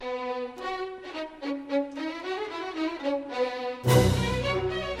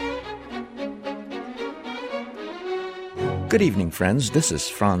Good evening, friends. This is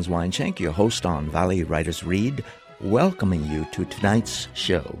Franz Weinschenk, your host on Valley Writers Read, welcoming you to tonight's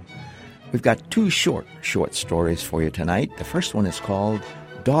show. We've got two short stories for you tonight. The first one is called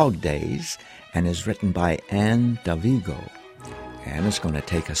Dog Days and is written by Anne Davigo. And it's going to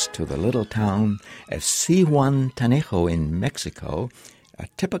take us to the little town of Zihuatanejo in Mexico, a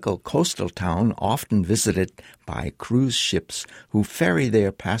typical coastal town often visited by cruise ships who ferry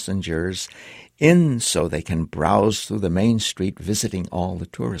their passengers in so they can browse through the main street visiting all the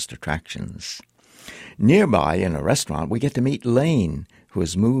tourist attractions. Nearby in a restaurant, we get to meet Lane, who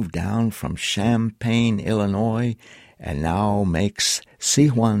has moved down from Champaign, Illinois, and now makes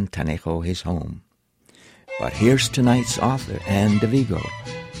Zihuatanejo his home. But here's tonight's author, Anne Davigo,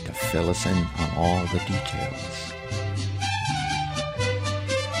 to fill us in on all the details.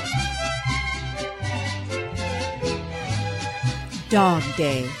 Dog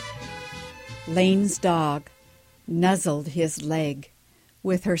Day. Lane's dog nuzzled his leg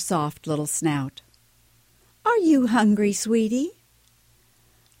with her soft little snout. "Are you hungry, sweetie?"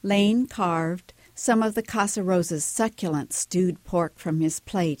 Lane carved some of the Casa Rosa's succulent stewed pork from his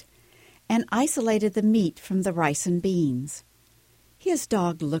plate and isolated the meat from the rice and beans. His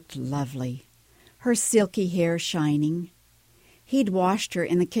dog looked lovely, her silky hair shining. He'd washed her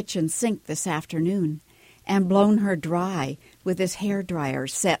in the kitchen sink this afternoon and blown her dry with his hairdryer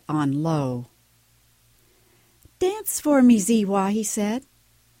set on low. "Dance for me, Ziwa," he said.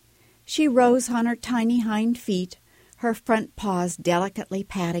 She rose on her tiny hind feet, her front paws delicately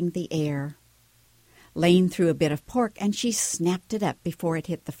patting the air. Lane threw a bit of pork, and she snapped it up before it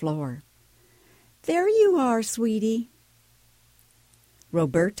hit the floor. "There you are, sweetie."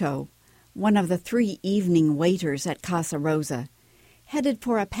 Roberto, one of the 3 evening waiters at Casa Rosa, headed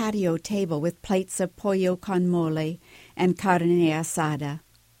for a patio table with plates of pollo con mole and carne asada.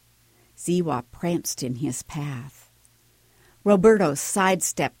 Ziwa pranced in his path. Roberto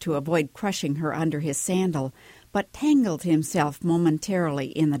sidestepped to avoid crushing her under his sandal, but tangled himself momentarily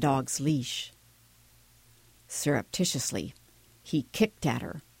in the dog's leash. Surreptitiously, he kicked at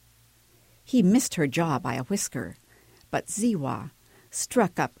her. He missed her jaw by a whisker, but Ziwa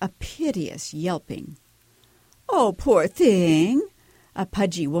struck up a piteous yelping. "Oh, poor thing!" A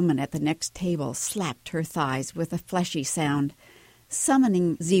pudgy woman at the next table slapped her thighs with a fleshy sound,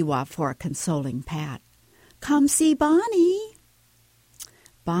 summoning Ziwa for a consoling pat. "Come see Bonnie."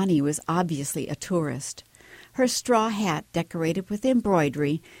 Bonnie was obviously a tourist, her straw hat decorated with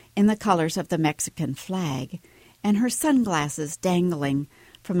embroidery in the colors of the Mexican flag, and her sunglasses dangling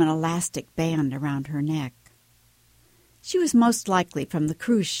from an elastic band around her neck. She was most likely from the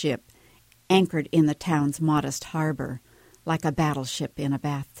cruise ship anchored in the town's modest harbor, like a battleship in a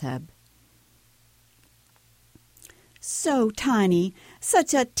bathtub. "So tiny,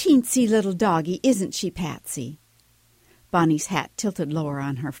 such a teensy little doggy, isn't she, Patsy?" Bonnie's hat tilted lower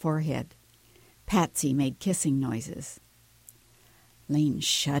on her forehead. Patsy made kissing noises. Lane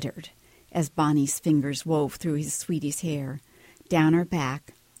shuddered as Bonnie's fingers wove through his sweetie's hair, down her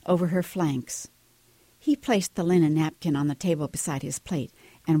back, over her flanks. He placed the linen napkin on the table beside his plate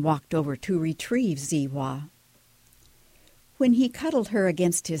and walked over to retrieve Ziwa. When he cuddled her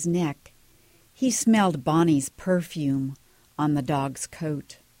against his neck, he smelled Bonnie's perfume on the dog's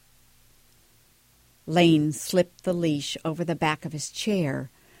coat. Lane slipped the leash over the back of his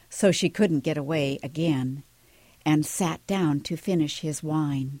chair so she couldn't get away again, and sat down to finish his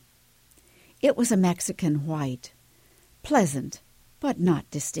wine. It was a Mexican white, pleasant but not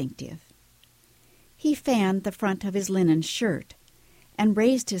distinctive. He fanned the front of his linen shirt and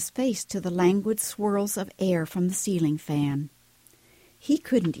raised his face to the languid swirls of air from the ceiling fan. He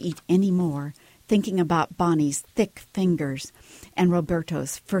couldn't eat any more, thinking about Bonnie's thick fingers and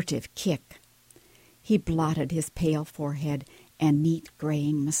Roberto's furtive kick. He blotted his pale forehead and neat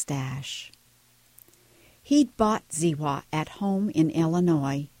graying mustache. He'd bought Ziwa at home in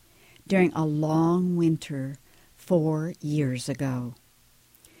Illinois during a long winter 4 years ago.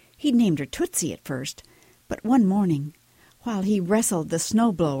 He'd named her Tootsie at first, but one morning, while he wrestled the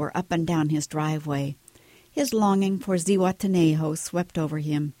snowblower up and down his driveway, his longing for Zihuatanejo swept over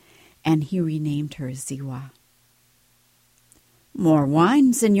him, and he renamed her Ziwa. "More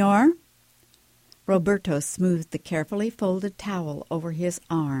wine, senor." Roberto smoothed the carefully folded towel over his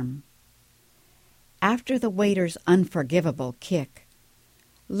arm. After the waiter's unforgivable kick,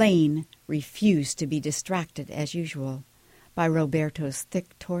 Lane refused to be distracted as usual by Roberto's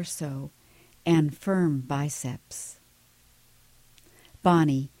thick torso and firm biceps.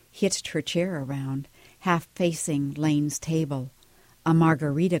 Bonnie hitched her chair around, half facing Lane's table, a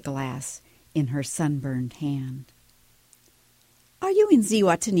margarita glass in her sunburned hand. "Are you in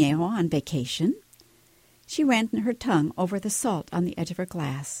Zihuatanejo on vacation?" She ran her tongue over the salt on the edge of her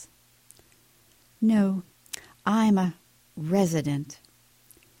glass. "No, I'm a resident."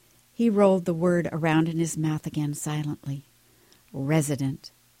 He rolled the word around in his mouth again silently.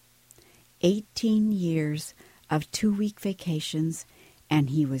 Resident. 18 years of 2-week vacations, and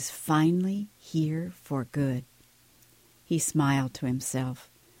he was finally here for good. He smiled to himself.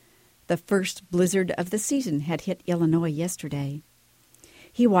 The first blizzard of the season had hit Illinois yesterday.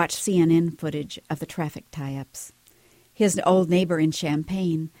 He watched CNN footage of the traffic tie-ups. His old neighbor in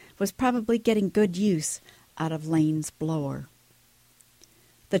Champaign was probably getting good use out of Lane's blower.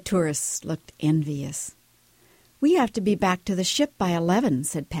 The tourists looked envious. "We have to be back to the ship by 11,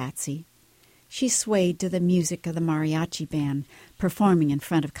 said Patsy. She swayed to the music of the mariachi band performing in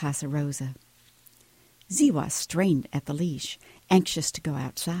front of Casa Rosa. Ziwa strained at the leash, anxious to go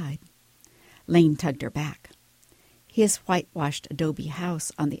outside. Lane tugged her back. His whitewashed adobe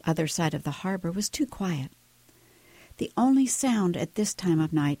house on the other side of the harbor was too quiet. The only sound at this time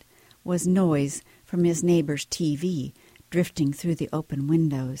of night was noise from his neighbor's TV drifting through the open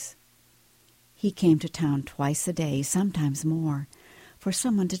windows. He came to town twice a day, sometimes more, for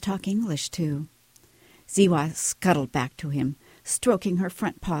someone to talk English to. Ziwa scuttled back to him, stroking her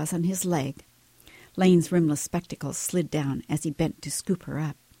front paws on his leg. Lane's rimless spectacles slid down as he bent to scoop her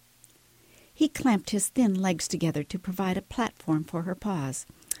up. He clamped his thin legs together to provide a platform for her paws.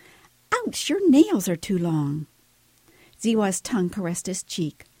 "Ouch, your nails are too long." Ziwa's tongue caressed his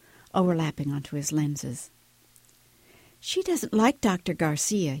cheek, overlapping onto his lenses. "She doesn't like Dr.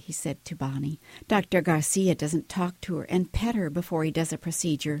 Garcia," he said to Bonnie. "Dr. Garcia doesn't talk to her and pet her before he does a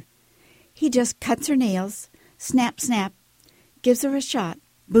procedure. He just cuts her nails, snap, snap, gives her a shot,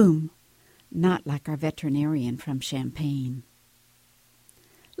 boom. Not like our veterinarian from Champaign."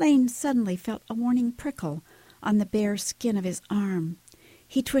 Lane suddenly felt a warning prickle on the bare skin of his arm.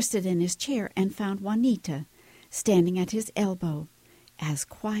 He twisted in his chair and found Juanita standing at his elbow, as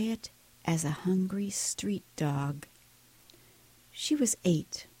quiet as a hungry street dog. She was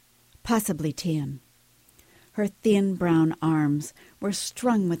 8, possibly 10. Her thin brown arms were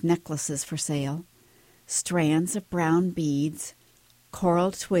strung with necklaces for sale, strands of brown beads,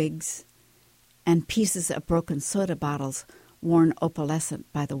 coral twigs, and pieces of broken soda bottles worn opalescent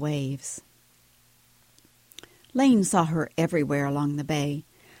by the waves. Lane saw her everywhere along the bay,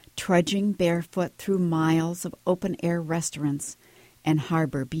 trudging barefoot through miles of open-air restaurants and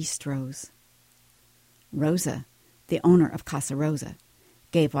harbor bistros. Rosa, the owner of Casa Rosa,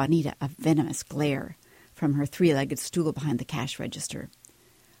 gave Juanita a venomous glare from her 3-legged stool behind the cash register.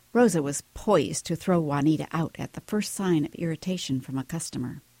 Rosa was poised to throw Juanita out at the first sign of irritation from a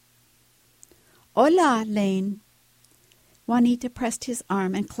customer. "Hola, Lane." Juanita pressed his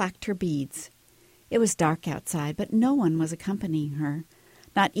arm and clacked her beads. It was dark outside, but no one was accompanying her,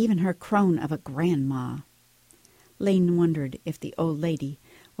 not even her crone of a grandma. Lane wondered if the old lady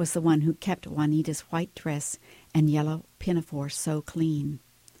was the one who kept Juanita's white dress and yellow pinafore so clean.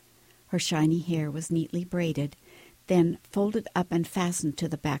 Her shiny hair was neatly braided, then folded up and fastened to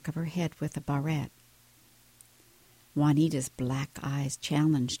the back of her head with a barrette. Juanita's black eyes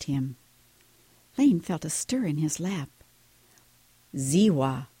challenged him. Lane felt a stir in his lap.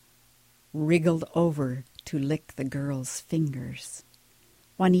 Ziwa wriggled over to lick the girl's fingers.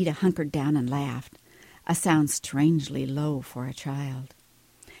 Juanita hunkered down and laughed, a sound strangely low for a child.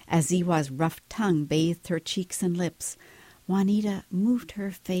 As Ziwa's rough tongue bathed her cheeks and lips, Juanita moved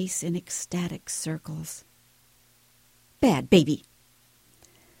her face in ecstatic circles. "Bad baby!"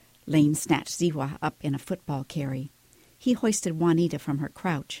 Lane snatched Ziwa up in a football carry. He hoisted Juanita from her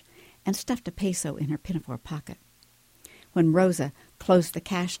crouch and stuffed a peso in her pinafore pocket. When Rosa closed the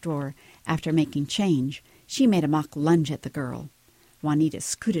cash drawer after making change, she made a mock lunge at the girl. Juanita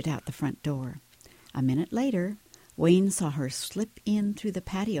scooted out the front door. A minute later, Wayne saw her slip in through the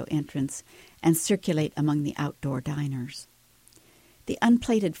patio entrance and circulate among the outdoor diners. The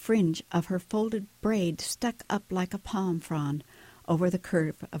unplaited fringe of her folded braid stuck up like a palm frond over the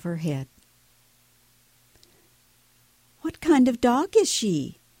curve of her head. "What kind of dog is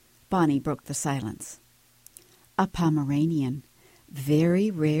she?" Bonnie broke the silence. "A Pomeranian, very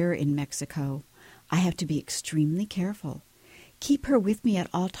rare in Mexico. I have to be extremely careful. Keep her with me at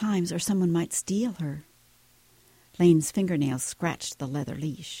all times or someone might steal her." Lane's fingernails scratched the leather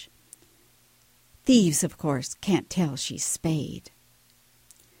leash. "Thieves, of course, can't tell she's spayed."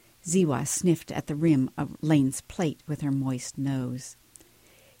 Ziwa sniffed at the rim of Lane's plate with her moist nose.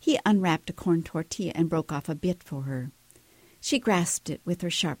 He unwrapped a corn tortilla and broke off a bit for her. She grasped it with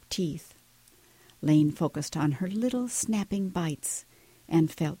her sharp teeth. Lane focused on her little snapping bites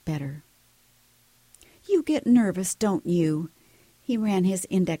and felt better. "You get nervous, don't you?" He ran his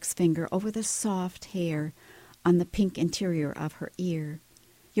index finger over the soft hair on the pink interior of her ear.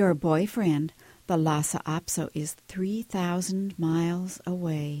 "Your boyfriend, the Lhasa Apso, is 3,000 miles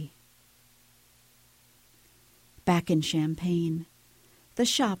away." Back in Champaign, the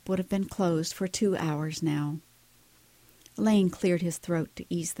shop would have been closed for 2 hours now. Lane cleared his throat to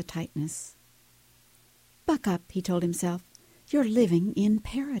ease the tightness. "Buck up," he told himself. "You're living in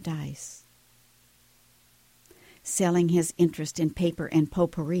paradise." Selling his interest in paper and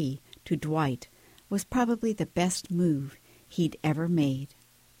potpourri to Dwight was probably the best move he'd ever made.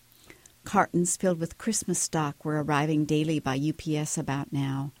 Cartons filled with Christmas stock were arriving daily by UPS about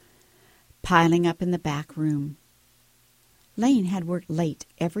now, piling up in the back room. Lane had worked late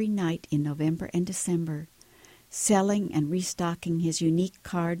every night in November and December, selling and restocking his unique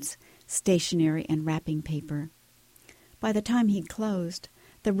cards, stationery, and wrapping paper. By the time he'd closed,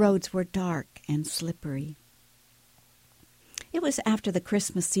 the roads were dark and slippery. It was after the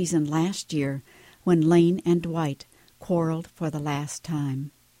Christmas season last year when Lane and Dwight quarreled for the last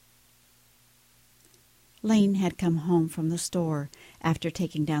time. Lane had come home from the store after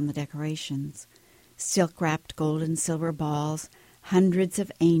taking down the decorations. Silk-wrapped gold and silver balls, hundreds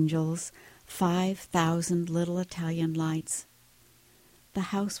of angels, 5,000 little Italian lights.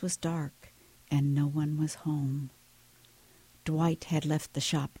 The house was dark, and no one was home. Dwight had left the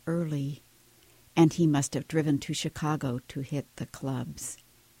shop early, and he must have driven to Chicago to hit the clubs.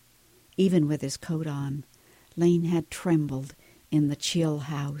 Even with his coat on, Lane had trembled in the chill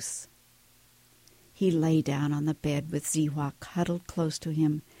house. He lay down on the bed with Ziwa huddled close to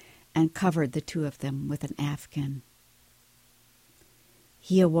him and covered the two of them with an afghan.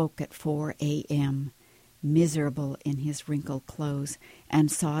 He awoke at 4 a.m., miserable in his wrinkled clothes, and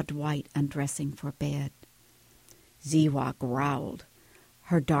saw Dwight undressing for bed. Ziwa growled,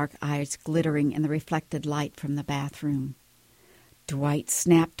 her dark eyes glittering in the reflected light from the bathroom. Dwight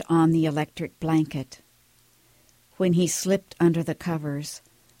snapped on the electric blanket. When he slipped under the covers,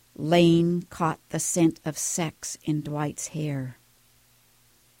 Lane caught the scent of sex in Dwight's hair.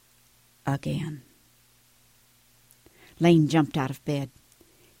 Again. Lane jumped out of bed.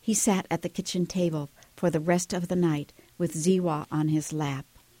 He sat at the kitchen table for the rest of the night with Ziwa on his lap.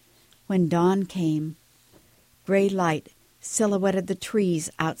 When dawn came, gray light silhouetted the trees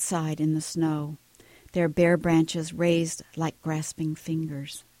outside in the snow, their bare branches raised like grasping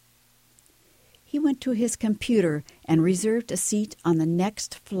fingers. He went to his computer and reserved a seat on the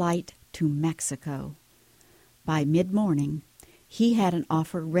next flight to Mexico. By mid-morning, he had an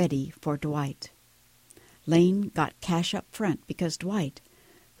offer ready for Dwight. Lane got cash up front because Dwight,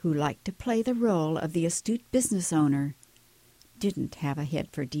 who liked to play the role of the astute business owner, didn't have a head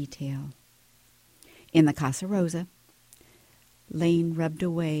for detail. In the Casa Rosa, Lane rubbed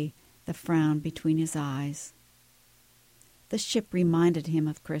away the frown between his eyes. The ship reminded him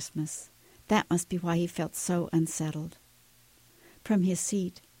of Christmas. That must be why he felt so unsettled. From his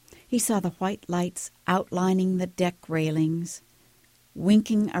seat, he saw the white lights outlining the deck railings,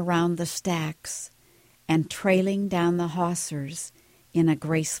 winking around the stacks, and trailing down the hawsers in a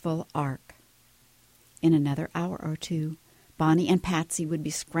graceful arc. In another hour or two, Bonnie and Patsy would be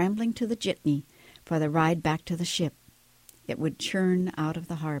scrambling to the jitney for the ride back to the ship. It would churn out of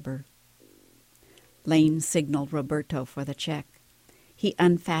the harbor. Lane signaled Roberto for the check. He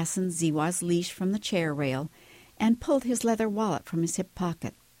unfastened Ziwa's leash from the chair rail and pulled his leather wallet from his hip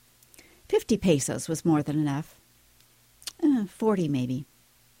pocket. 50 pesos was more than enough. 40 maybe.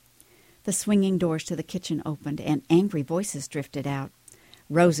 The swinging doors to the kitchen opened and angry voices drifted out.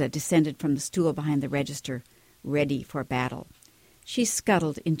 Rosa descended from the stool behind the register, ready for battle. She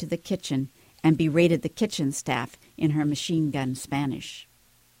scuttled into the kitchen and berated the kitchen staff in her machine-gun Spanish.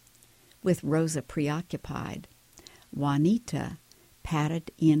 With Rosa preoccupied, Juanita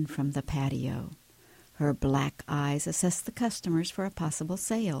padded in from the patio. Her black eyes assessed the customers for a possible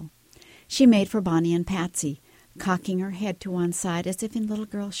sale. She made for Bonnie and Patsy, cocking her head to one side as if in little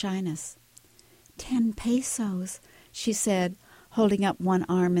girl shyness. 10 pesos, she said, holding up one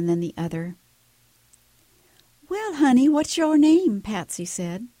arm and then the other. Well, honey, what's your name? Patsy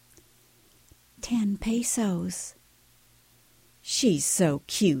said. 10 pesos. She's so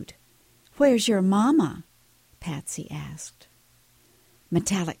cute. Where's your mama? Patsy asked.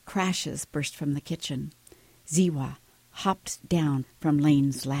 Metallic crashes burst from the kitchen. Ziwa hopped down from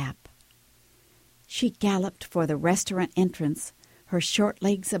Lane's lap. She galloped for the restaurant entrance, her short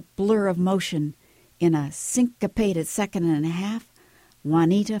legs a blur of motion. In a syncopated second and a half,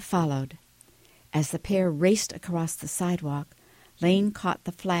 Juanita followed. As the pair raced across the sidewalk, Lane caught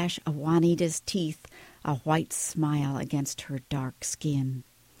the flash of Juanita's teeth, a white smile against her dark skin.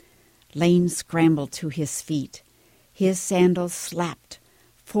 Lane scrambled to his feet. His sandals slapped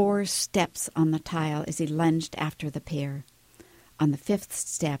 4 steps on the tile as he lunged after the pair. On the 5th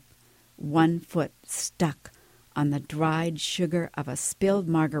step, one foot stuck on the dried sugar of a spilled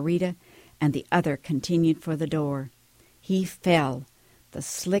margarita, and the other continued for the door. He fell, the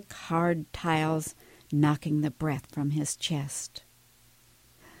slick, hard tiles knocking the breath from his chest.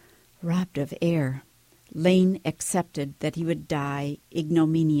 Robbed of air, Lane accepted that he would die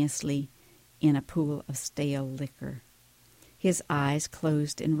ignominiously in a pool of stale liquor. His eyes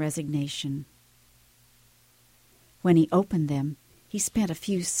closed in resignation. When he opened them, he spent a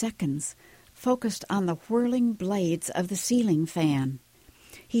few seconds focused on the whirling blades of the ceiling fan.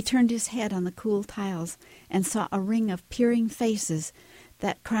 He turned his head on the cool tiles and saw a ring of peering faces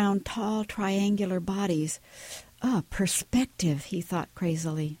that crowned tall, triangular bodies. Perspective, he thought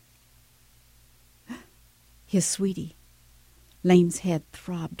crazily. His sweetie. Lane's head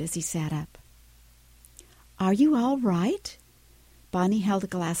throbbed as he sat up. "Are you all right?" Bonnie held a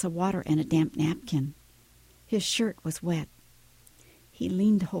glass of water and a damp napkin. His shirt was wet. He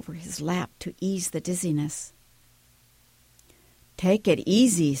leaned over his lap to ease the dizziness. "Take it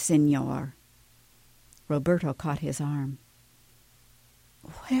easy, Signor." Roberto caught his arm.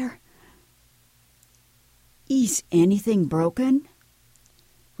 "Where? Is anything broken?"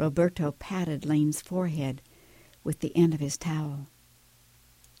 Roberto patted Lane's forehead with the end of his towel.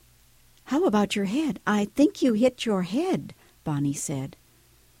 "How about your head? I think you hit your head," Bonnie said.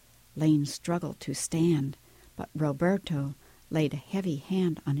 Lane struggled to stand, but Roberto laid a heavy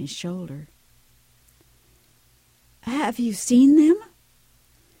hand on his shoulder. "Have you seen them?"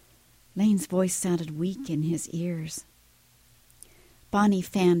 Lane's voice sounded weak in his ears. Bonnie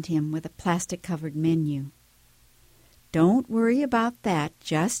fanned him with a plastic-covered menu. "Don't worry about that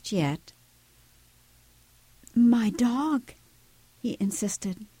just yet." "My dog," he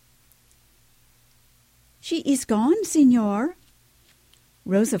insisted. "She is gone, Signor."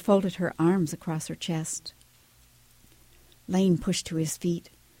 Rosa folded her arms across her chest. Lane pushed to his feet,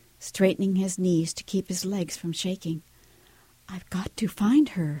 straightening his knees to keep his legs from shaking. "I've got to find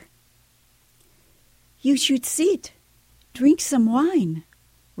her." "You should sit. Drink some wine,"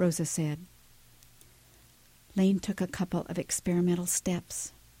 Rosa said. Lane took a couple of experimental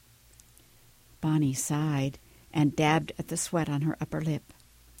steps. Bonnie sighed and dabbed at the sweat on her upper lip.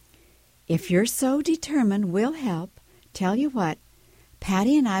 "If you're so determined, we'll help. Tell you what,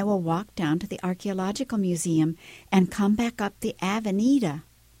 Patty and I will walk down to the Archaeological Museum and come back up the Avenida."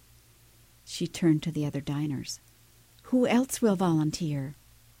 She turned to the other diners. "Who else will volunteer?"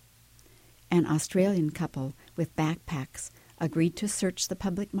 An Australian couple with backpacks agreed to search the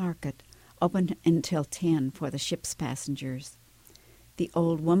public market, open until 10 for the ship's passengers. The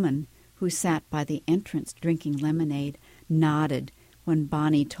old woman, who sat by the entrance drinking lemonade, nodded when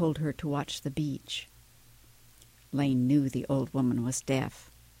Bonnie told her to watch the beach. Lane knew the old woman was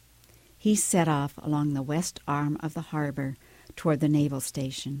deaf. He set off along the west arm of the harbor toward the naval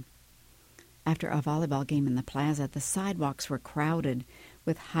station. After a volleyball game in the plaza, the sidewalks were crowded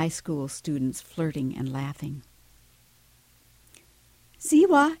with high school students flirting and laughing.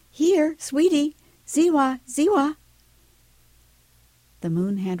 "Ziwa, here, sweetie! Ziwa, Ziwa!" The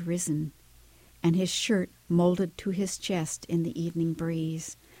moon had risen, and his shirt molded to his chest in the evening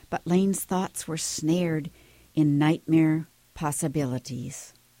breeze, but Lane's thoughts were snared in nightmare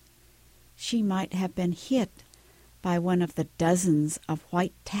possibilities. She might have been hit by one of the dozens of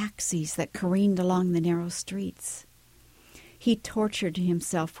white taxis that careened along the narrow streets. He tortured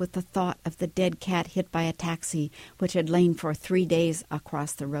himself with the thought of the dead cat hit by a taxi which had lain for 3 days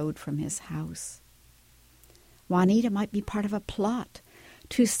across the road from his house. Juanita might be part of a plot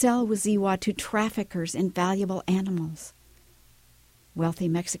to sell Ziwa to traffickers in valuable animals. Wealthy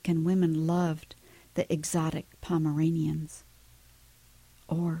Mexican women loved the exotic Pomeranians.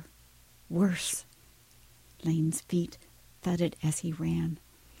 Or worse. Lane's feet thudded as he ran.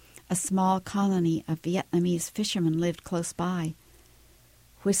 A small colony of Vietnamese fishermen lived close by.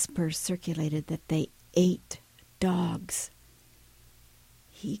 Whispers circulated that they ate dogs.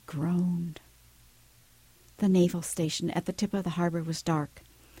 He groaned. The naval station at the tip of the harbor was dark,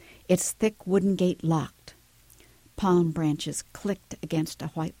 its thick wooden gate locked. Palm branches clicked against a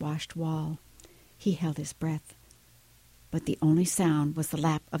whitewashed wall. He held his breath, but the only sound was the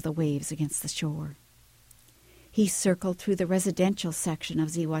lap of the waves against the shore. He circled through the residential section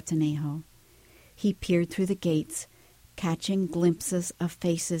of Zihuatanejo. He peered through the gates, catching glimpses of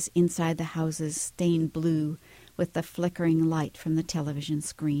faces inside the houses stained blue with the flickering light from the television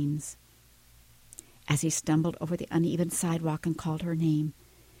screens. As he stumbled over the uneven sidewalk and called her name,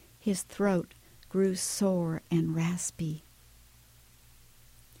 his throat grew sore and raspy.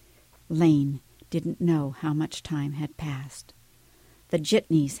 Lane didn't know how much time had passed. The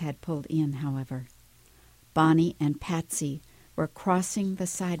jitneys had pulled in, however. Bonnie and Patsy were crossing the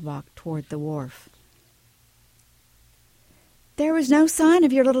sidewalk toward the wharf. "There was no sign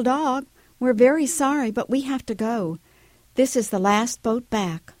of your little dog. We're very sorry, but we have to go. This is the last boat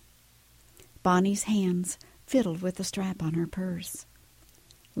back." Bonnie's hands fiddled with the strap on her purse.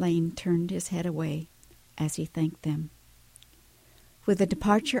 Lane turned his head away as he thanked them. With the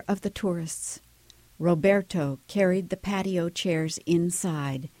departure of the tourists, Roberto carried the patio chairs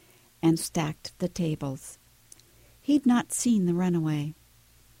inside and stacked the tables. He'd not seen the runaway.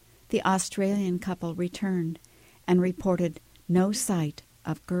 The Australian couple returned and reported no sight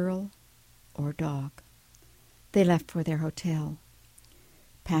of girl or dog. They left for their hotel.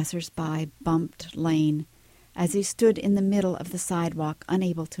 Passers-by bumped Lane as he stood in the middle of the sidewalk,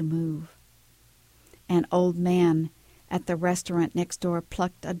 unable to move. An old man at the restaurant next door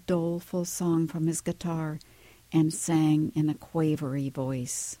plucked a doleful song from his guitar and sang in a quavery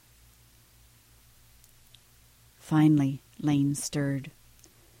voice. Finally, Lane stirred.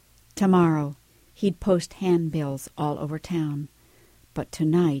 Tomorrow, he'd post handbills all over town, but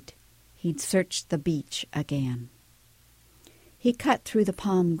tonight he'd search the beach again. He cut through the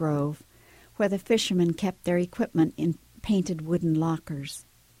palm grove, where the fishermen kept their equipment in painted wooden lockers.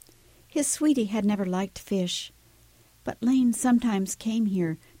 His sweetie had never liked fish, but Lane sometimes came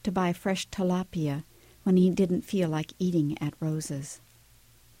here to buy fresh tilapia when he didn't feel like eating at Rose's.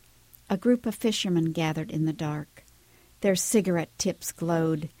 A group of fishermen gathered in the dark. Their cigarette tips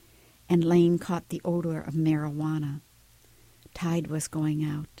glowed, and Lane caught the odor of marijuana. Tide was going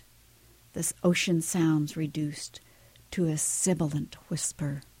out. The ocean sounds reduced to a sibilant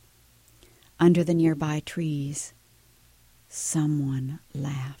whisper. Under the nearby trees, someone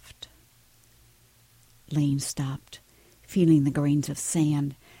laughed. Lane stopped, feeling the grains of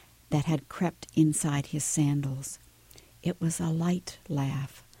sand that had crept inside his sandals. It was a light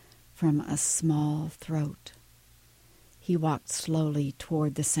laugh from a small throat. He walked slowly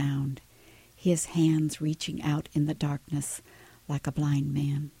toward the sound, his hands reaching out in the darkness like a blind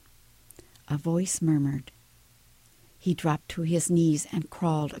man. A voice murmured. He dropped to his knees and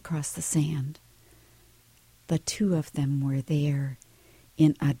crawled across the sand. The two of them were there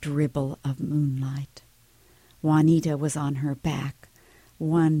in a dribble of moonlight. Juanita was on her back,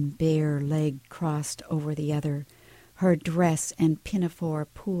 one bare leg crossed over the other, her dress and pinafore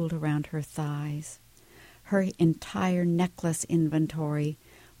pooled around her thighs. Her entire necklace inventory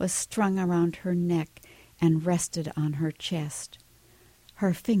was strung around her neck and rested on her chest.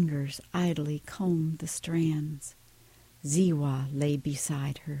 Her fingers idly combed the strands. Ziwa lay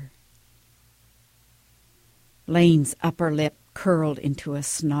beside her. Lane's upper lip curled into a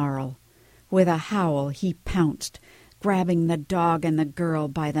snarl. With a howl, he pounced, grabbing the dog and the girl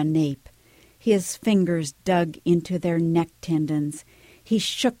by the nape. His fingers dug into their neck tendons. He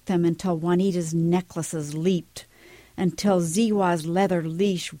shook them until Juanita's necklaces leaped, until Ziwa's leather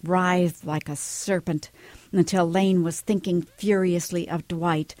leash writhed like a serpent, until Lane was thinking furiously of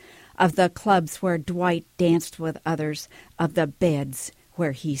Dwight, of the clubs where Dwight danced with others, of the beds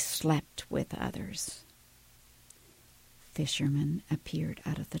where he slept with others. Fishermen appeared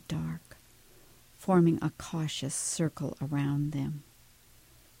out of the dark, forming a cautious circle around them.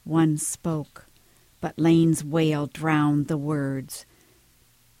 One spoke, but Lane's wail drowned the words.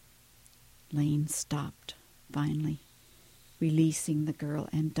 Lane stopped, finally, releasing the girl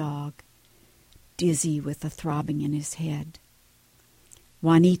and dog, dizzy with the throbbing in his head.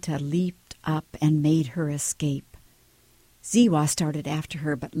 Juanita leaped up and made her escape. Ziwa started after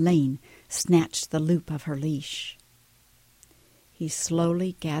her, but Lane snatched the loop of her leash. He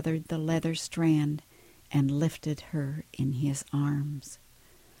slowly gathered the leather strand and lifted her in his arms.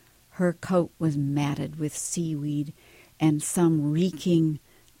 Her coat was matted with seaweed and some reeking,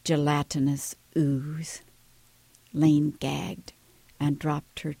 gelatinous ooze. Lane gagged and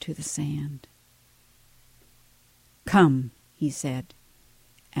dropped her to the sand. "Come," he said,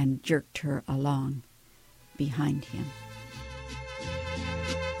 and jerked her along behind him.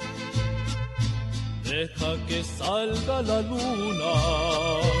 Deja que salga la luna,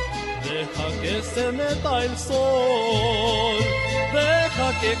 deja que se meta el sol,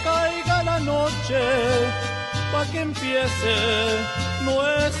 deja que caiga la noche, pa' que empiece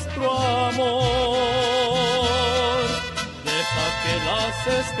nuestro amor. Deja que las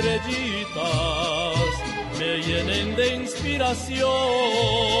estrellitas me llenen de inspiración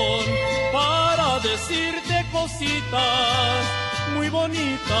para decirte cositas muy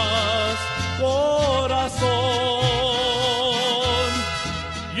bonitas, corazón.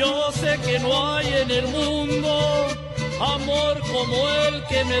 Yo sé que no hay en el mundo amor como el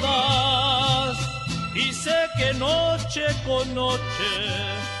que me das. y sé que noche con noche.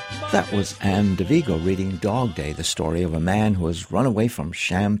 That was Anne DeVigo reading Dog Day, the story of a man who has run away from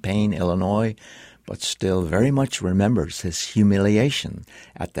Champaign, Illinois, but still very much remembers his humiliation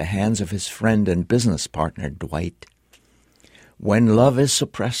at the hands of his friend and business partner, Dwight. When love is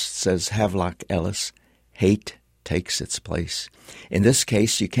suppressed, says Havelock Ellis, hate takes its place. In this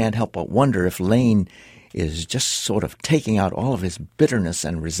case, you can't help but wonder if Lane is just sort of taking out all of his bitterness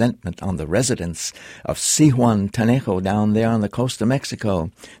and resentment on the residents of Cihuatanejo down there on the coast of Mexico,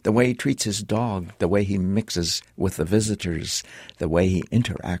 the way he treats his dog, the way he mixes with the visitors, the way he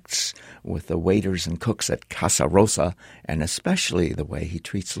interacts with the waiters and cooks at Casa Rosa, and especially the way he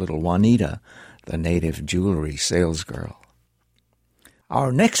treats little Juanita, the native jewelry salesgirl.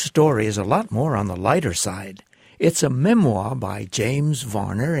 Our next story is a lot more on the lighter side. It's a memoir by James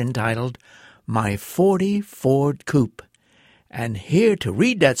Varner entitled My 40 Ford Coupe. And here to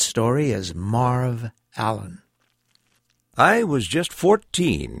read that story is Marv Allen. I was just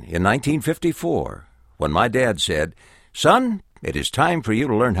 14 in 1954 when my dad said, "Son, it is time for you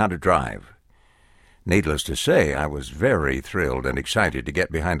to learn how to drive." Needless to say, I was very thrilled and excited to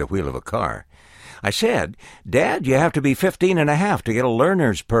get behind the wheel of a car. I said, "Dad, you have to be 15 and a half to get a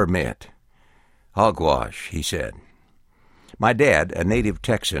learner's permit." "Hogwash," he said. My dad, a native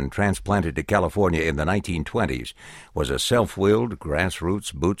Texan transplanted to California in the 1920s, was a self-willed,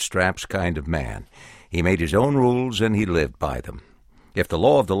 grassroots, bootstraps kind of man. He made his own rules and he lived by them. If the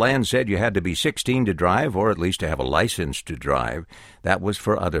law of the land said you had to be 16 to drive, or at least to have a license to drive, that was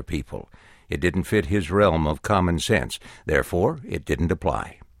for other people. It didn't fit his realm of common sense. Therefore, it didn't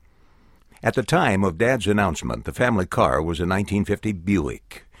apply. At the time of Dad's announcement, the family car was a 1950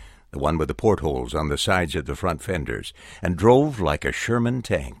 Buick, the one with the portholes on the sides of the front fenders, and drove like a Sherman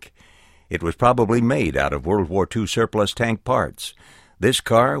tank. It was probably made out of World War II surplus tank parts. This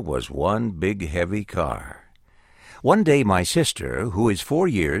car was one big heavy car. One day my sister, who is 4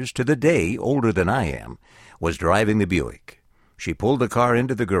 years to the day older than I am, was driving the Buick. She pulled the car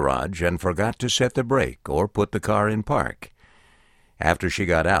into the garage and forgot to set the brake or put the car in park. After she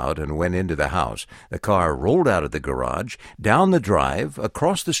got out and went into the house, the car rolled out of the garage, down the drive,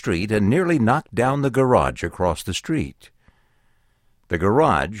 across the street, and nearly knocked down the garage across the street. The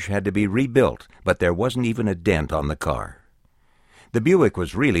garage had to be rebuilt, but there wasn't even a dent on the car. The Buick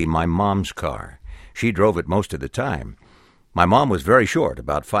was really my mom's car. She drove it most of the time. My mom was very short,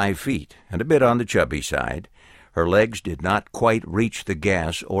 about 5 feet, and a bit on the chubby side. Her legs did not quite reach the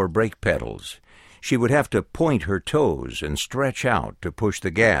gas or brake pedals. She would have to point her toes and stretch out to push the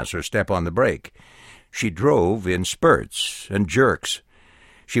gas or step on the brake. She drove in spurts and jerks.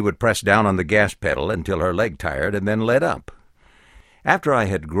 She would press down on the gas pedal until her leg tired and then let up. After I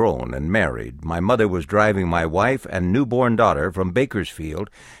had grown and married, my mother was driving my wife and newborn daughter from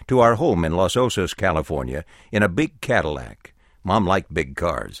Bakersfield to our home in Los Osos, California, in a big Cadillac. Mom liked big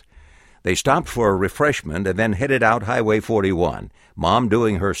cars. They stopped for a refreshment and then headed out Highway 41, Mom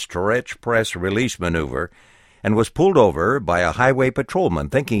doing her stretch press release maneuver, and was pulled over by a highway patrolman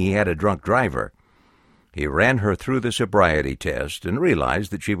thinking he had a drunk driver. He ran her through the sobriety test and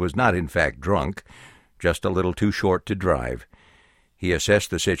realized that she was not in fact drunk, just a little too short to drive. He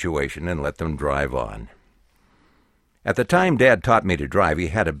assessed the situation and let them drive on. At the time Dad taught me to drive, he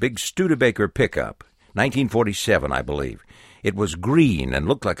had a big Studebaker pickup, 1947, I believe. It was green and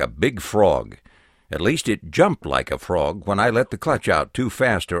looked like a big frog. At least it jumped like a frog when I let the clutch out too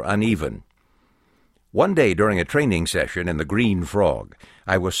fast or uneven. One day during a training session in the Green Frog,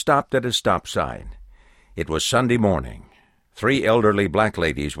 I was stopped at a stop sign. It was Sunday morning. 3 elderly black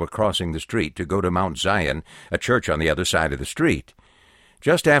ladies were crossing the street to go to Mount Zion, a church on the other side of the street.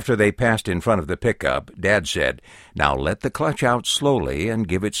 Just after they passed in front of the pickup, Dad said, "Now let the clutch out slowly and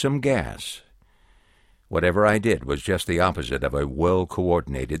give it some gas." Whatever I did was just the opposite of a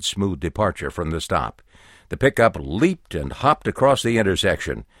well-coordinated, smooth departure from the stop. The pickup leaped and hopped across the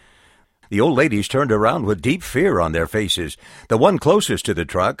intersection. The old ladies turned around with deep fear on their faces. The one closest to the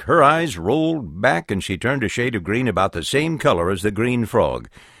truck, her eyes rolled back and she turned a shade of green about the same color as the Green Frog.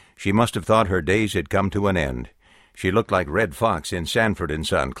 She must have thought her days had come to an end. She looked like Red Fox in Sanford and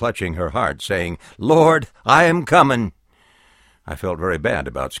Son, clutching her heart, saying, "Lord, I am coming." I felt very bad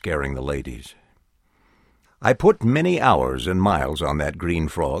about scaring the ladies. I put many hours and miles on that Green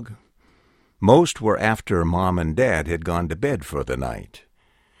Frog. Most were after Mom and Dad had gone to bed for the night.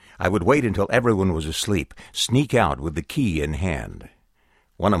 I would wait until everyone was asleep, sneak out with the key in hand.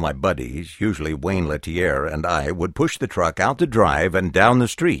 One of my buddies, usually Wayne Lettier, and I would push the truck out the drive and down the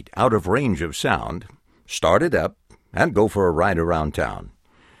street, out of range of sound, start it up, and go for a ride around town.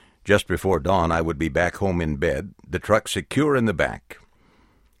 Just before dawn, I would be back home in bed, the truck secure in the back.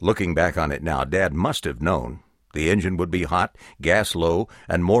 Looking back on it now, Dad must have known. The engine would be hot, gas low,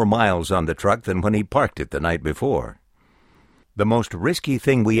 and more miles on the truck than when he parked it the night before. The most risky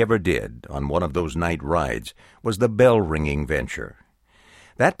thing we ever did on one of those night rides was the bell-ringing venture.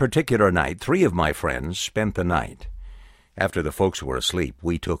 That particular night, 3 of my friends spent the night. After the folks were asleep,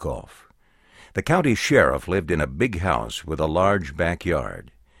 we took off. The county sheriff lived in a big house with a large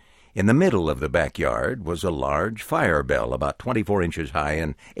backyard. In the middle of the backyard was a large fire bell about 24 inches high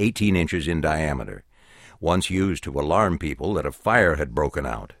and 18 inches in diameter, once used to alarm people that a fire had broken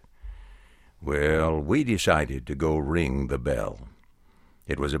out. Well, we decided to go ring the bell.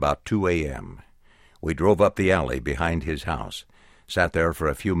 It was about 2 a.m. We drove up the alley behind his house, sat there for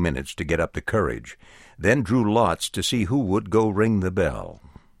a few minutes to get up the courage, then drew lots to see who would go ring the bell.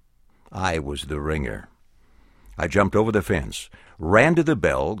 I was the ringer. I jumped over the fence, ran to the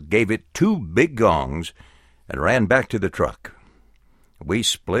bell, gave it 2 big gongs, and ran back to the truck. We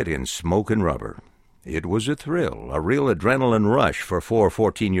split in smoke and rubber. It was a thrill, a real adrenaline rush for 4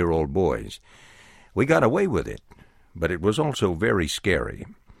 14-year-old boys. We got away with it, but it was also very scary.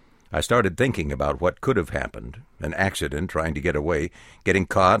 I started thinking about what could have happened: an accident, trying to get away, getting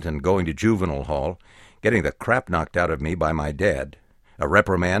caught and going to juvenile hall, getting the crap knocked out of me by my dad, a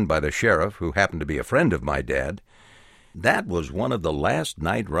reprimand by the sheriff who happened to be a friend of my dad. That was one of the last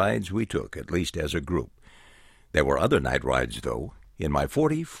night rides we took, at least as a group. There were other night rides, though, in my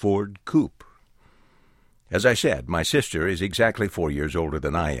 '40 Ford Coupe. As I said, my sister is exactly 4 years older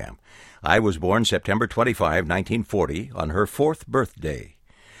than I am. I was born September 25, 1940, on her 4th birthday.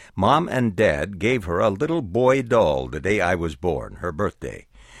 Mom and Dad gave her a little boy doll the day I was born, her birthday.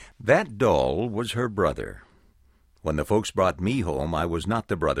 That doll was her brother. When the folks brought me home, I was not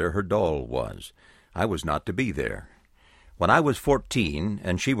the brother her doll was. I was not to be there. When I was 14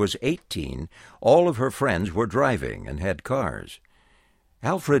 and she was 18, all of her friends were driving and had cars.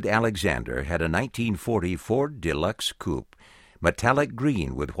 Alfred Alexander had a 1940 Ford Deluxe Coupe, metallic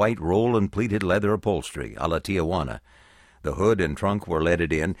green with white roll and pleated leather upholstery, a la Tijuana. The hood and trunk were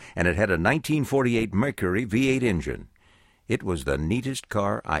leaded in, and it had a 1948 Mercury V8 engine. It was the neatest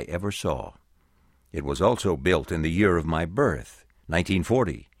car I ever saw. It was also built in the year of my birth,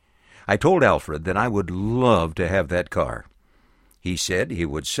 1940. I told Alfred that I would love to have that car. He said he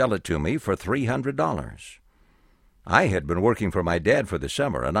would sell it to me for $300. I had been working for my dad for the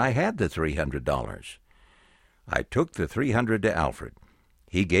summer, and I had the $300. I took the $300 to Alfred.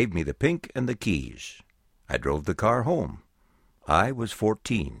 He gave me the pink and the keys. I drove the car home. I was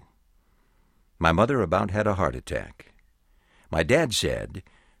 14. My mother about had a heart attack. My dad said,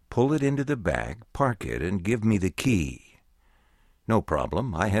 "Pull it into the back, park it, and give me the key." No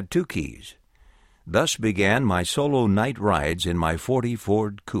problem. I had 2 keys. Thus began my solo night rides in my '40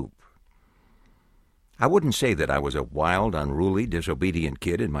 Ford Coupe. I wouldn't say that I was a wild, unruly, disobedient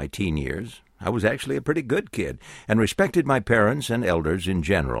kid in my teen years. I was actually a pretty good kid and respected my parents and elders in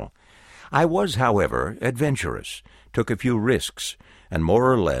general. I was, however, adventurous, took a few risks, and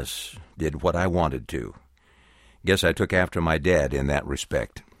more or less did what I wanted to. Guess I took after my dad in that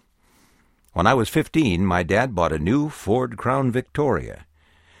respect. When I was 15, my dad bought a new Ford Crown Victoria.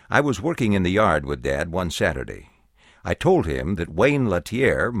 I was working in the yard with Dad one Saturday. I told him that Wayne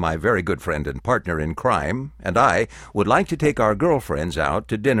Latier, my very good friend and partner in crime, and I would like to take our girlfriends out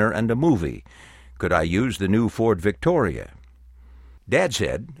to dinner and a movie. Could I use the new Ford Victoria? Dad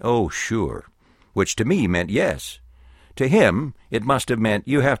said, "Oh, sure," which to me meant yes. To him, it must have meant,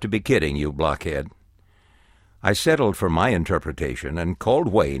 "You have to be kidding, you blockhead." I settled for my interpretation and called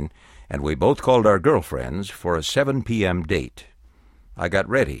Wayne, and we both called our girlfriends for a 7 p.m. date. I got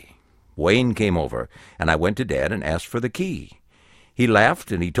ready. Wayne came over, and I went to Dad and asked for the key. He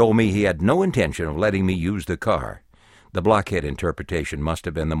laughed, and he told me he had no intention of letting me use the car. The blockhead interpretation must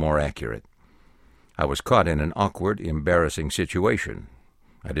have been the more accurate. I was caught in an awkward, embarrassing situation.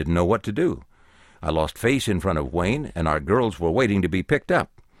 I didn't know what to do. I lost face in front of Wayne, and our girls were waiting to be picked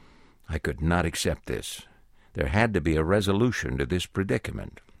up. I could not accept this. There had to be a resolution to this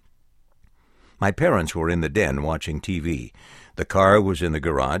predicament. My parents were in the den watching TV. The car was in the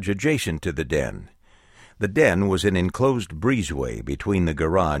garage adjacent to the den. The den was an enclosed breezeway between the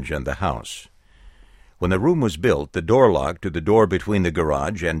garage and the house. When the room was built, the door lock to the door between the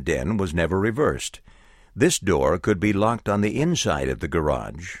garage and den was never reversed. This door could be locked on the inside of the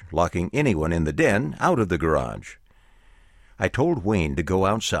garage, locking anyone in the den out of the garage. I told Wayne to go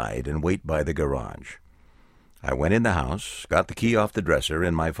outside and wait by the garage. I went in the house, got the key off the dresser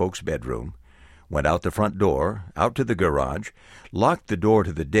in my folks' bedroom, went out the front door, out to the garage, locked the door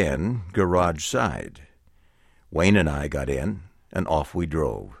to the den, garage side. Wayne and I got in, and off we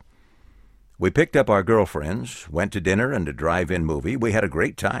drove. We picked up our girlfriends, went to dinner and a drive-in movie. We had a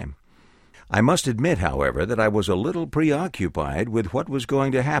great time. I must admit, however, that I was a little preoccupied with what was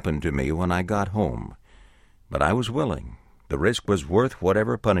going to happen to me when I got home. But I was willing. The risk was worth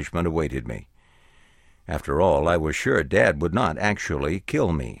whatever punishment awaited me. After all, I was sure Dad would not actually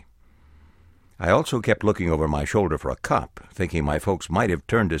kill me. I also kept looking over my shoulder for a cop, thinking my folks might have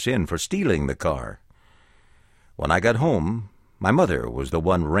turned us in for stealing the car. When I got home, my mother was the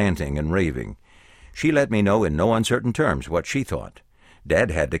one ranting and raving. She let me know in no uncertain terms what she thought.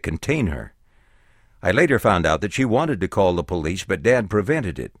 Dad had to contain her. I later found out that she wanted to call the police, but Dad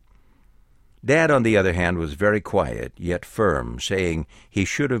prevented it. Dad, on the other hand, was very quiet, yet firm, saying he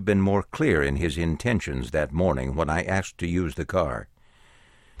should have been more clear in his intentions that morning when I asked to use the car.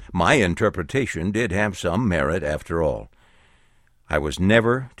 My interpretation did have some merit after all. I was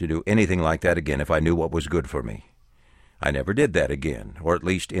never to do anything like that again if I knew what was good for me. I never did that again, or at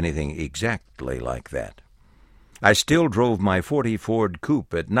least anything exactly like that. I still drove my '40 Ford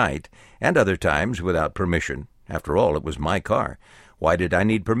Coupe at night, and other times without permission. After all, it was my car. Why did I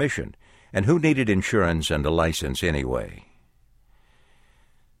need permission? And who needed insurance and a license anyway?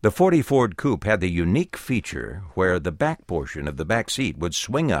 The '40 Ford Coupe had the unique feature where the back portion of the back seat would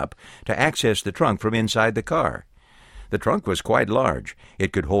swing up to access the trunk from inside the car. The trunk was quite large.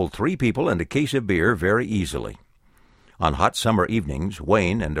 It could hold 3 people and a case of beer very easily. On hot summer evenings,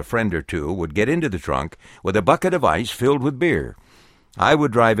 Wayne and a friend or two would get into the trunk with a bucket of ice filled with beer. I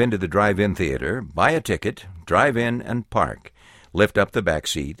would drive into the drive-in theater, buy a ticket, drive in and park, lift up the back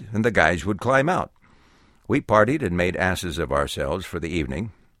seat, and the guys would climb out. We partied and made asses of ourselves for the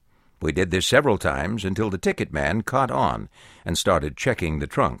evening. We did this several times until the ticket man caught on and started checking the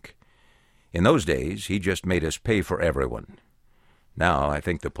trunk. In those days, he just made us pay for everyone. Now I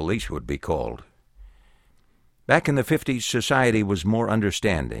think the police would be called. Back in the 50s, society was more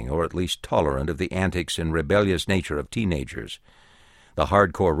understanding, or at least tolerant, of the antics and rebellious nature of teenagers. The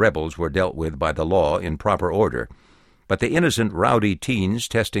hardcore rebels were dealt with by the law in proper order, but the innocent, rowdy teens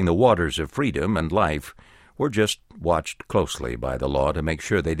testing the waters of freedom and life were just watched closely by the law to make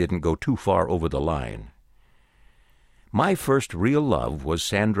sure they didn't go too far over the line. My first real love was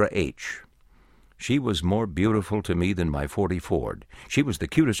Sandra H. She was more beautiful to me than my '40 Ford. She was the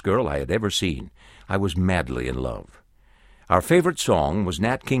cutest girl I had ever seen. I was madly in love. Our favorite song was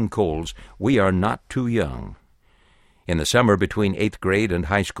Nat King Cole's "We Are Not Too Young." In the summer between 8th grade and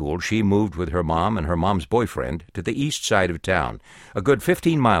high school, she moved with her mom and her mom's boyfriend to the east side of town, a good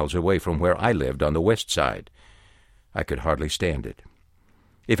 15 miles away from where I lived on the west side. I could hardly stand it.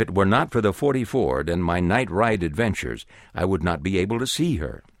 If it were not for the '40 Ford and my night ride adventures, I would not be able to see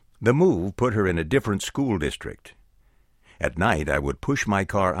her. The move put her in a different school district. At night, I would push my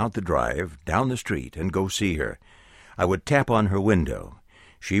car out the drive, down the street, and go see her. I would tap on her window.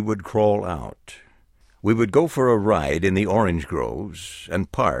 She would crawl out. We would go for a ride in the orange groves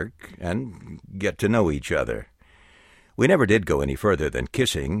and park and get to know each other. We never did go any further than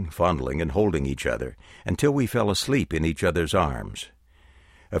kissing, fondling, and holding each other until we fell asleep in each other's arms.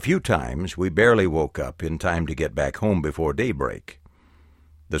 A few times we barely woke up in time to get back home before daybreak.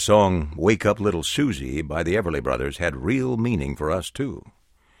 The song "Wake Up Little Susie" by the Everly Brothers had real meaning for us, too.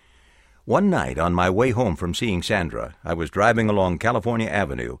 One night on my way home from seeing Sandra, I was driving along California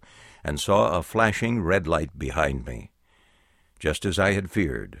Avenue and saw a flashing red light behind me. Just as I had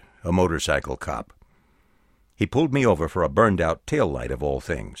feared, a motorcycle cop. He pulled me over for a burned-out taillight of all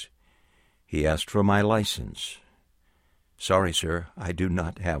things. He asked for my license. "Sorry, sir, I do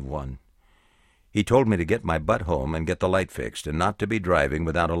not have one." He told me to get my butt home and get the light fixed and not to be driving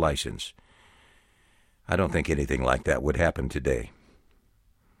without a license. I don't think anything like that would happen today.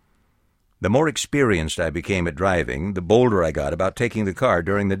 The more experienced I became at driving, the bolder I got about taking the car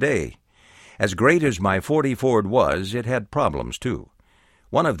during the day. As great as my '40 Ford was, it had problems, too.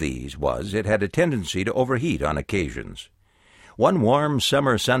 One of these was it had a tendency to overheat on occasions. One warm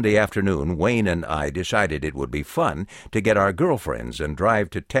summer Sunday afternoon, Wayne and I decided it would be fun to get our girlfriends and drive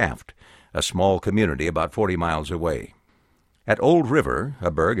to Taft, a small community about 40 miles away. At Old River,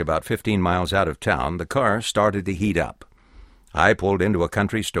 a burg about 15 miles out of town, the car started to heat up. I pulled into a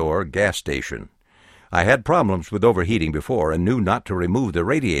country store gas station. I had problems with overheating before and knew not to remove the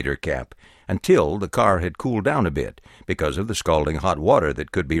radiator cap until the car had cooled down a bit because of the scalding hot water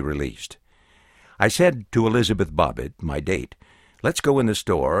that could be released. I said to Elizabeth Bobbitt, my date, "Let's go in the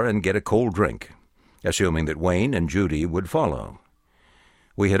store and get a cold drink," assuming that Wayne and Judy would follow.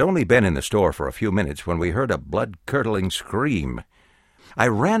 We had only been in the store for a few minutes when we heard a blood-curdling scream. I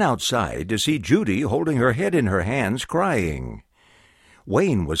ran outside to see Judy holding her head in her hands, crying.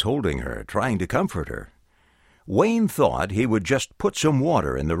 Wayne was holding her, trying to comfort her. Wayne thought he would just put some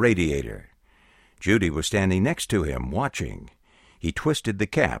water in the radiator. Judy was standing next to him, watching. He twisted the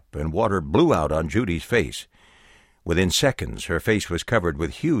cap, and water blew out on Judy's face. Within seconds, her face was covered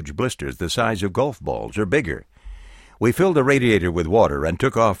with huge blisters the size of golf balls or bigger. We filled the radiator with water and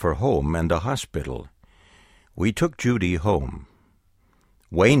took off for home and a hospital. We took Judy home.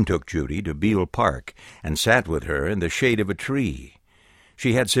 Wayne took Judy to Beale Park and sat with her in the shade of a tree.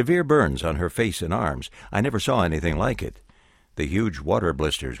 She had severe burns on her face and arms. I never saw anything like it. The huge water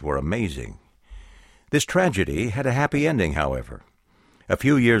blisters were amazing. This tragedy had a happy ending, however. A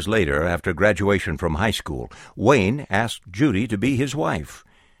few years later, after graduation from high school, Wayne asked Judy to be his wife.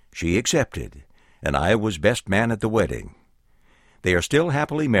 She accepted, and I was best man at the wedding. They are still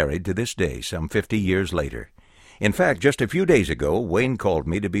happily married to this day, some 50 years later. In fact, just a few days ago, Wayne called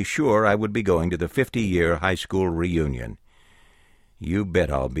me to be sure I would be going to the 50-year high school reunion. You bet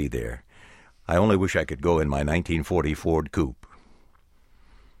I'll be there. I only wish I could go in my 1940 Ford Coupe.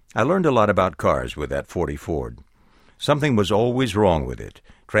 I learned a lot about cars with that 40 Ford. Something was always wrong with it.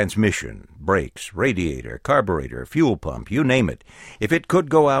 Transmission, brakes, radiator, carburetor, fuel pump, you name it. If it could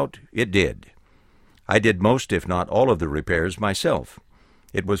go out, it did. I did most, if not all, of the repairs myself.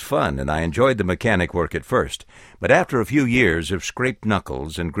 It was fun, and I enjoyed the mechanic work at first, but after a few years of scraped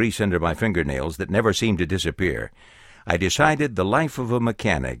knuckles and grease under my fingernails that never seemed to disappear, I decided the life of a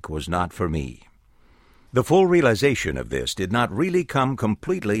mechanic was not for me. The full realization of this did not really come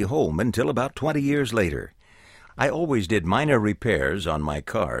completely home until about 20 years later. I always did minor repairs on my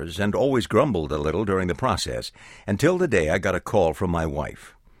cars and always grumbled a little during the process until the day I got a call from my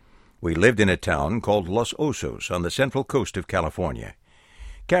wife. We lived in a town called Los Osos on the central coast of California.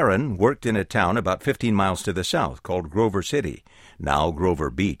 Karen worked in a town about 15 miles to the south called Grover City, now Grover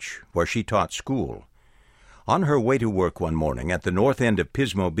Beach, where she taught school. On her way to work one morning at the north end of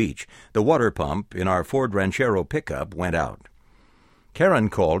Pismo Beach, the water pump in our Ford Ranchero pickup went out. Karen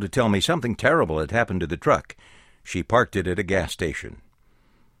called to tell me something terrible had happened to the truck. She parked it at a gas station.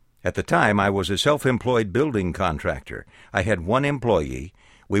 At the time, I was a self-employed building contractor. I had one employee.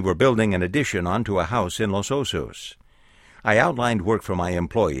 We were building an addition onto a house in Los Osos. I outlined work for my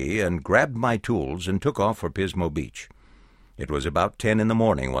employee and grabbed my tools and took off for Pismo Beach. It was about 10 in the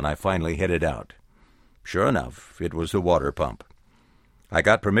morning when I finally headed out. Sure enough, it was the water pump. I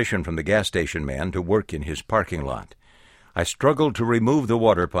got permission from the gas station man to work in his parking lot. I struggled to remove the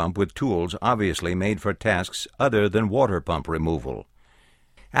water pump with tools obviously made for tasks other than water pump removal.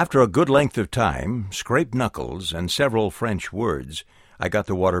 After a good length of time, scraped knuckles, and several French words, I got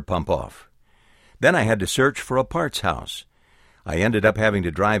the water pump off. Then I had to search for a parts house. I ended up having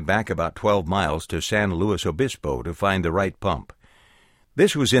to drive back about 12 miles to San Luis Obispo to find the right pump.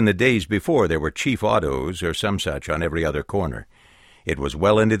 This was in the days before there were Chief Autos or some such on every other corner. It was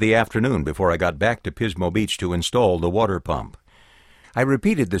well into the afternoon before I got back to Pismo Beach to install the water pump. I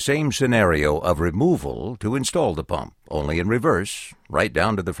repeated the same scenario of removal to install the pump, only in reverse, right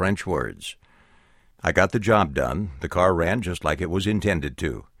down to the French words. I got the job done. The car ran just like it was intended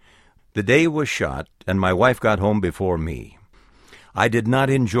to. The day was shot, and my wife got home before me. I did not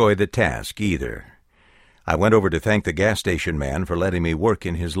enjoy the task either. I went over to thank the gas station man for letting me work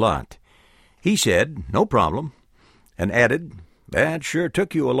in his lot. He said, "No problem," and added, "That sure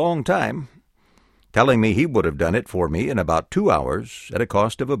took you a long time," telling me he would have done it for me in about 2 hours at a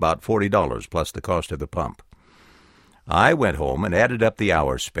cost of about $40 plus the cost of the pump. I went home and added up the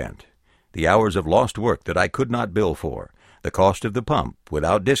hours spent, the hours of lost work that I could not bill for, the cost of the pump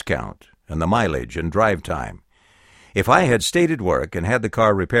without discount, and the mileage and drive time. If I had stayed at work and had the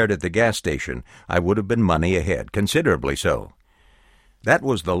car repaired at the gas station, I would have been money ahead, considerably so. That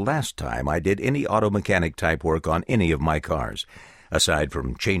was the last time I did any auto mechanic type work on any of my cars, aside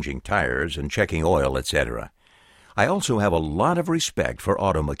from changing tires and checking oil, etc. I also have a lot of respect for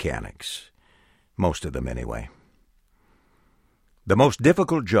auto mechanics. Most of them, anyway. The most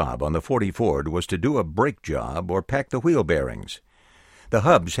difficult job on the 40 Ford was to do a brake job or pack the wheel bearings. The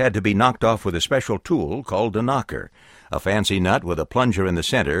hubs had to be knocked off with a special tool called a knocker, a fancy nut with a plunger in the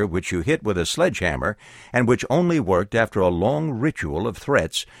center which you hit with a sledgehammer and which only worked after a long ritual of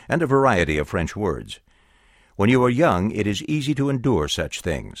threats and a variety of French words. When you are young, it is easy to endure such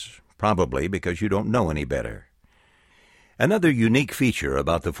things, probably because you don't know any better. Another unique feature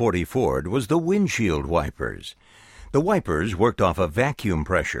about the 40 Ford was the windshield wipers. The wipers worked off a vacuum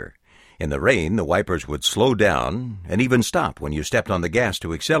pressure. In the rain, the wipers would slow down and even stop when you stepped on the gas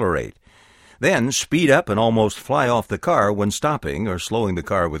to accelerate, then speed up and almost fly off the car when stopping or slowing the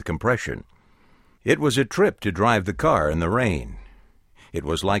car with compression. It was a trip to drive the car in the rain. It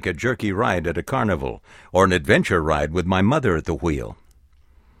was like a jerky ride at a carnival or an adventure ride with my mother at the wheel.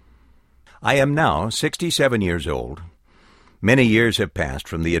 I am now 67 years old. Many years have passed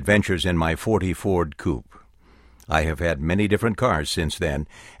from the adventures in my 40 Ford Coupe. I have had many different cars since then,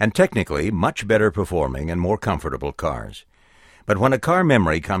 and technically much better performing and more comfortable cars. But when a car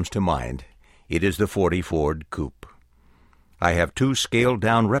memory comes to mind, it is the 40 Ford Coupe. I have 2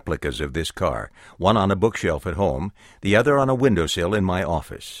 scaled-down replicas of this car, one on a bookshelf at home, the other on a windowsill in my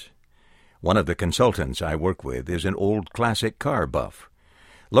office. One of the consultants I work with is an old classic car buff.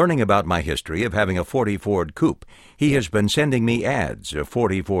 Learning about my history of having a 40 Ford Coupe, he has been sending me ads of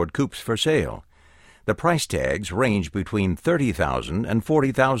 40 Ford Coupes for sale. The price tags range between $30,000 and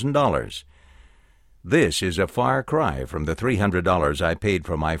 $40,000. This is a far cry from the $300 I paid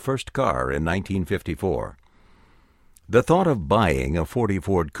for my first car in 1954. The thought of buying a 40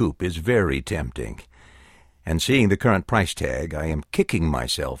 Ford Coupe is very tempting, and seeing the current price tag, I am kicking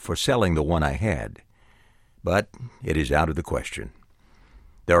myself for selling the one I had. But it is out of the question.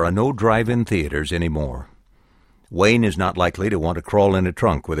 There are no drive-in theaters anymore. Wayne is not likely to want to crawl in a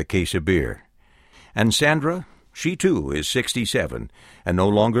trunk with a case of beer. And Sandra, she too is 67 and no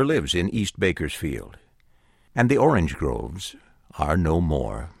longer lives in East Bakersfield. And the orange groves are no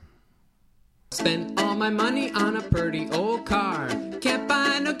more. Spent all my money on a pretty old car. Can't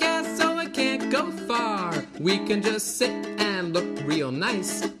buy no gas, so I can't go far. We can just sit and look real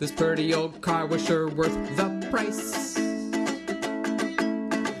nice. This pretty old car was sure worth the price.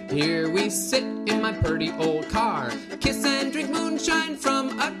 Here we sit in my pretty old car, kiss and drink moonshine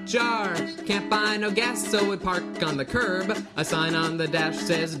from a jar. Can't buy no gas, so we park on the curb. A sign on the dash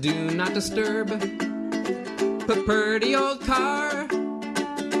says, "Do not disturb." But pretty old car,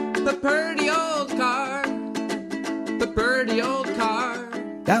 but pretty old car, but pretty old car.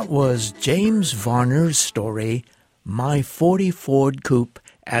 That was James Varner's story, My 40 Ford Coupe,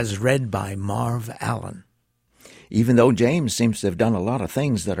 as read by Marv Allen. Even though James seems to have done a lot of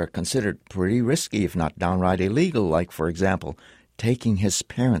things that are considered pretty risky, if not downright illegal, like, for example, taking his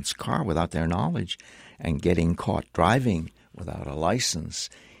parents' car without their knowledge and getting caught driving without a license,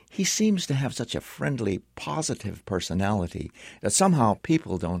 he seems to have such a friendly, positive personality that somehow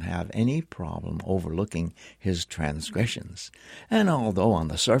people don't have any problem overlooking his transgressions. And although on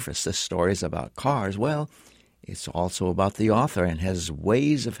the surface this story is about cars, well, it's also about the author and his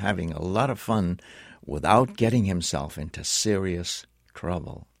ways of having a lot of fun without getting himself into serious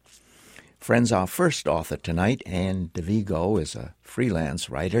trouble. Friends, our first author tonight, Anne DeVigo, is a freelance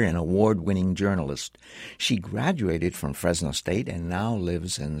writer and award-winning journalist. She graduated from Fresno State and now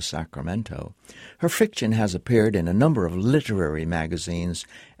lives in Sacramento. Her fiction has appeared in a number of literary magazines,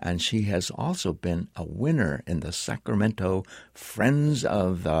 and she has also been a winner in the Sacramento Friends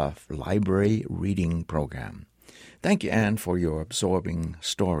of the Library Reading Program. Thank you, Anne, for your absorbing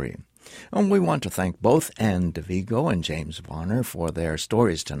story. And we want to thank both Anne DeVigo and James Varner for their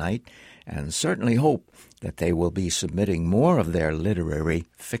stories tonight, and certainly hope that they will be submitting more of their literary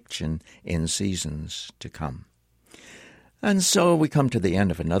fiction in seasons to come. And so we come to the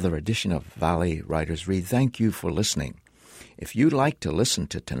end of another edition of Valley Writers Read. Thank you for listening. If you'd like to listen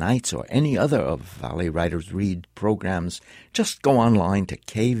to tonight's or any other of Valley Writers Read programs, just go online to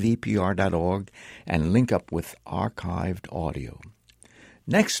kvpr.org and link up with archived audio.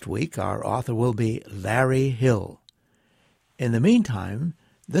 Next week, our author will be Larry Hill. In the meantime,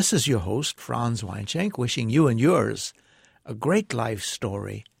 this is your host, Franz Weinschenk, wishing you and yours a great life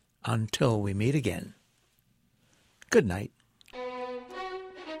story until we meet again. Good night.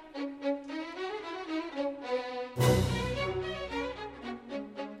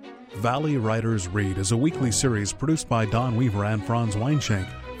 Valley Writers Read is a weekly series produced by Don Weaver and Franz Weinschenk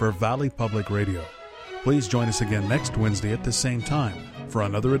for Valley Public Radio. Please join us again next Wednesday at the same time for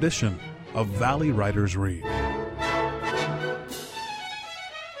another edition of Valley Writers Read.